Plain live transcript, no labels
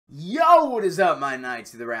Yo, what is up, my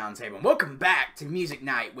Knights of the Round Table? Welcome back to Music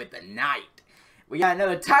Night with the Knight. We got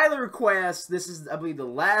another Tyler request. This is, I believe, the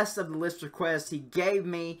last of the list requests he gave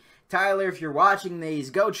me. Tyler, if you're watching these,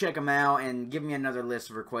 go check them out and give me another list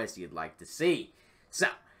of requests you'd like to see. So,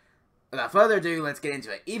 without further ado, let's get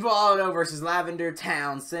into it. Evil Otto versus Lavender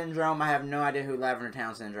Town Syndrome. I have no idea who Lavender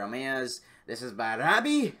Town Syndrome is. This is by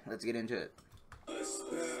Rabi. Let's get into it.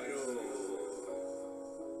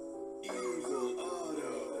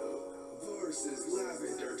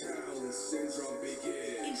 Lavender Town Syndrome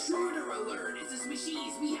begins. Intruder alert! It's a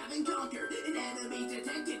species we haven't conquered. An enemy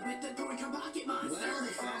detected with the Dork Pocket Monster. Well, the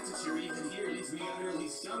fact that you're even here leaves me utterly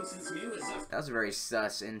stumped since Mew is up. That was a very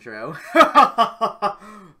sus intro.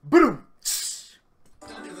 Boom!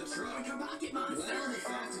 Under the truck. Pocket Monster. Well, the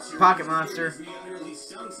fact that you're Pocket even Monster. here leaves me utterly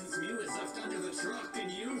stumped since Mew is left under the truck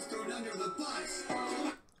and you thrown under the bus.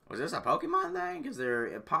 Was this a Pokemon thing? Because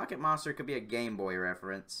a Pocket Monster could be a Game Boy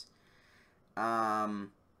reference.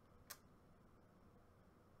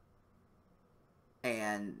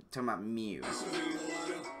 And talking about Mew. I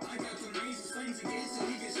got the nicest things against you,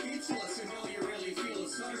 you speechless, and all you really feel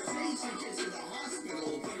is sorrow. Patient gets to the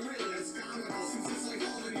hospital, but really it's comical, since it's like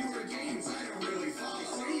all the newer games I don't really follow.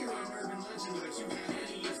 Say you're an urban legend, but you had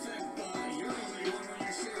any effect, but you're only one when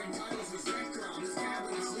you're sharing titles with Zekrom. This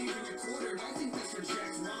cabinet's leaving you quartered. I think this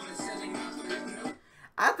rejects Ron is setting up the hypno.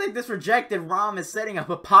 I think this rejected ROM is setting up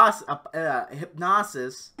a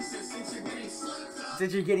hypnosis.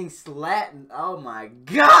 Since you're getting slapped. Oh my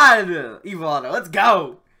god! Evil Otto, let's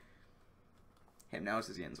go!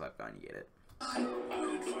 Hypnosis getting slapped on, you get it. I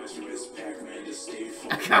would advise you as Pac-Man to stay Oh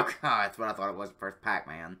focused. god, that's what I thought it was first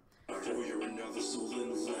Pac-Man. You're another soul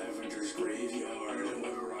in Lavender's graveyard.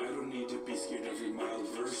 However, I don't need to be scared of your mild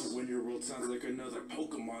verse. When your world sounds like another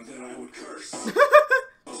Pokemon that I would curse. I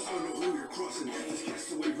don't know who you're crossing. This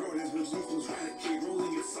castaway rodent with Luther's Raticate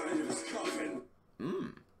rolling inside of his coffin.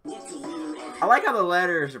 What's the leader of I like how the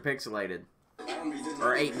letters are pixelated. your army?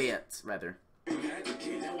 Or 8 bits, rather.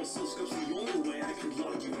 Advocate, that was so scuffed the only way I could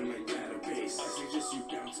log you in my database. I suggest you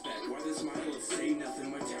bounce back. Why this smile and say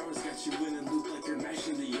nothing? My tower's got you winning loop like you're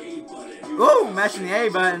mashing the A button. Ooh, mashing the A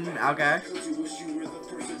button. Okay. Because you wish you were the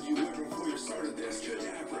person you were before you started this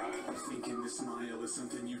cadabra. I'm thinking this smile is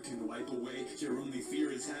something you can wipe away. Your only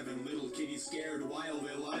fear is having little kitties scared while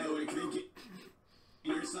they lie awake thinking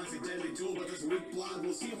your son's a deadly tool, but this weak blob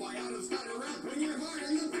will see why Otto's got a rap when you're hard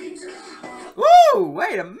in the beat drop. Woo!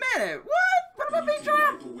 Wait a minute. What? What about beat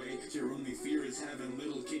drop? Your only fear is having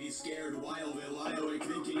little kitties scared while they lie awake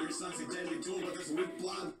thinking your son's a deadly tool, but this weak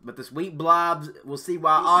blob. But the sweet blobs will see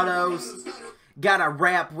why Otto's got a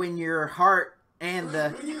rap when your heart and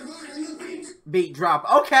the beat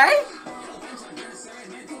drop. Okay.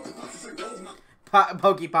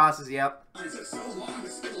 Pokeposses, yep.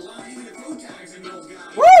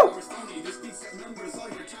 Woo!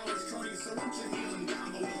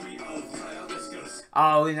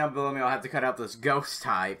 Oh, you know, below me, I'll have to cut out this ghost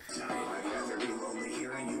type.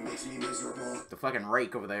 The fucking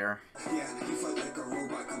rake over there.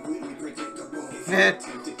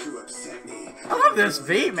 I love this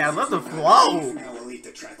beat, man. I love the flow. Ooh, I'll eat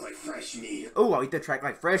the track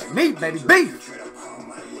like fresh meat, baby. Beef!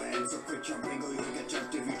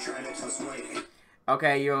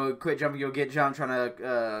 Okay, you'll quit jumping, you'll get jumped trying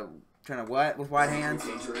to what? With wide hands?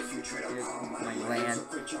 Like land.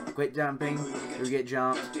 Quit jumping, you'll get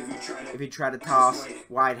jumped if you try to toss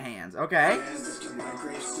wide hands. Okay.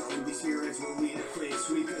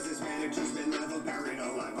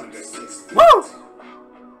 Woo!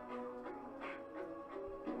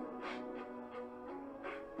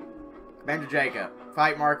 Commander Jacob.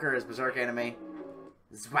 Fight marker is Berserk enemy.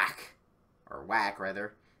 Zwack. Or Whack,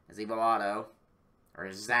 rather. Is Evil Otto.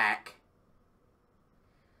 Or Zack.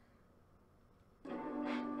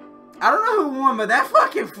 I don't know who won, but that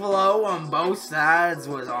fucking flow on both sides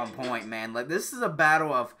was on point, man. Like, this is a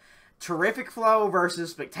battle of terrific flow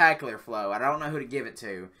versus spectacular flow. I don't know who to give it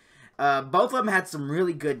to. Both of them had some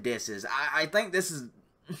really good disses. I think this is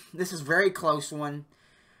a very close one.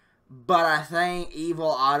 But I think Evil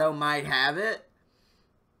Otto might have it.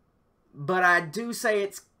 But I do say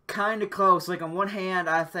it's kind of close. Like, on one hand,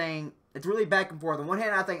 I think it's really back and forth. On one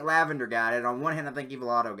hand, I think Lavender got it. On one hand, I think Evil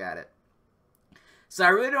Otto got it. So I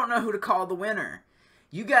really don't know who to call the winner.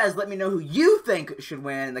 You guys let me know who you think should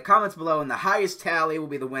win in the comments below, and the highest tally will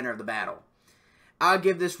be the winner of the battle. I'll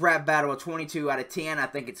give this rap battle a 22 out of 10. I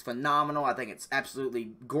think it's phenomenal. I think it's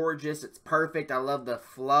absolutely gorgeous. It's perfect. I love the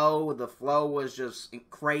flow. The flow was just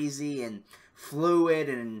crazy and fluid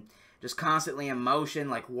and just constantly in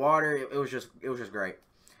motion like water. It was just great.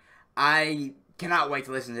 I cannot wait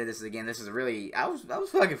to listen to this again. This is really, I was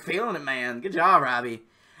fucking feeling it, man. Good job, Rabi.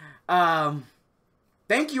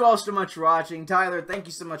 Thank you all so much for watching. Tyler, thank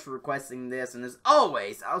you so much for requesting this. And as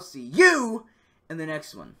always, I'll see you in the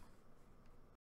next one.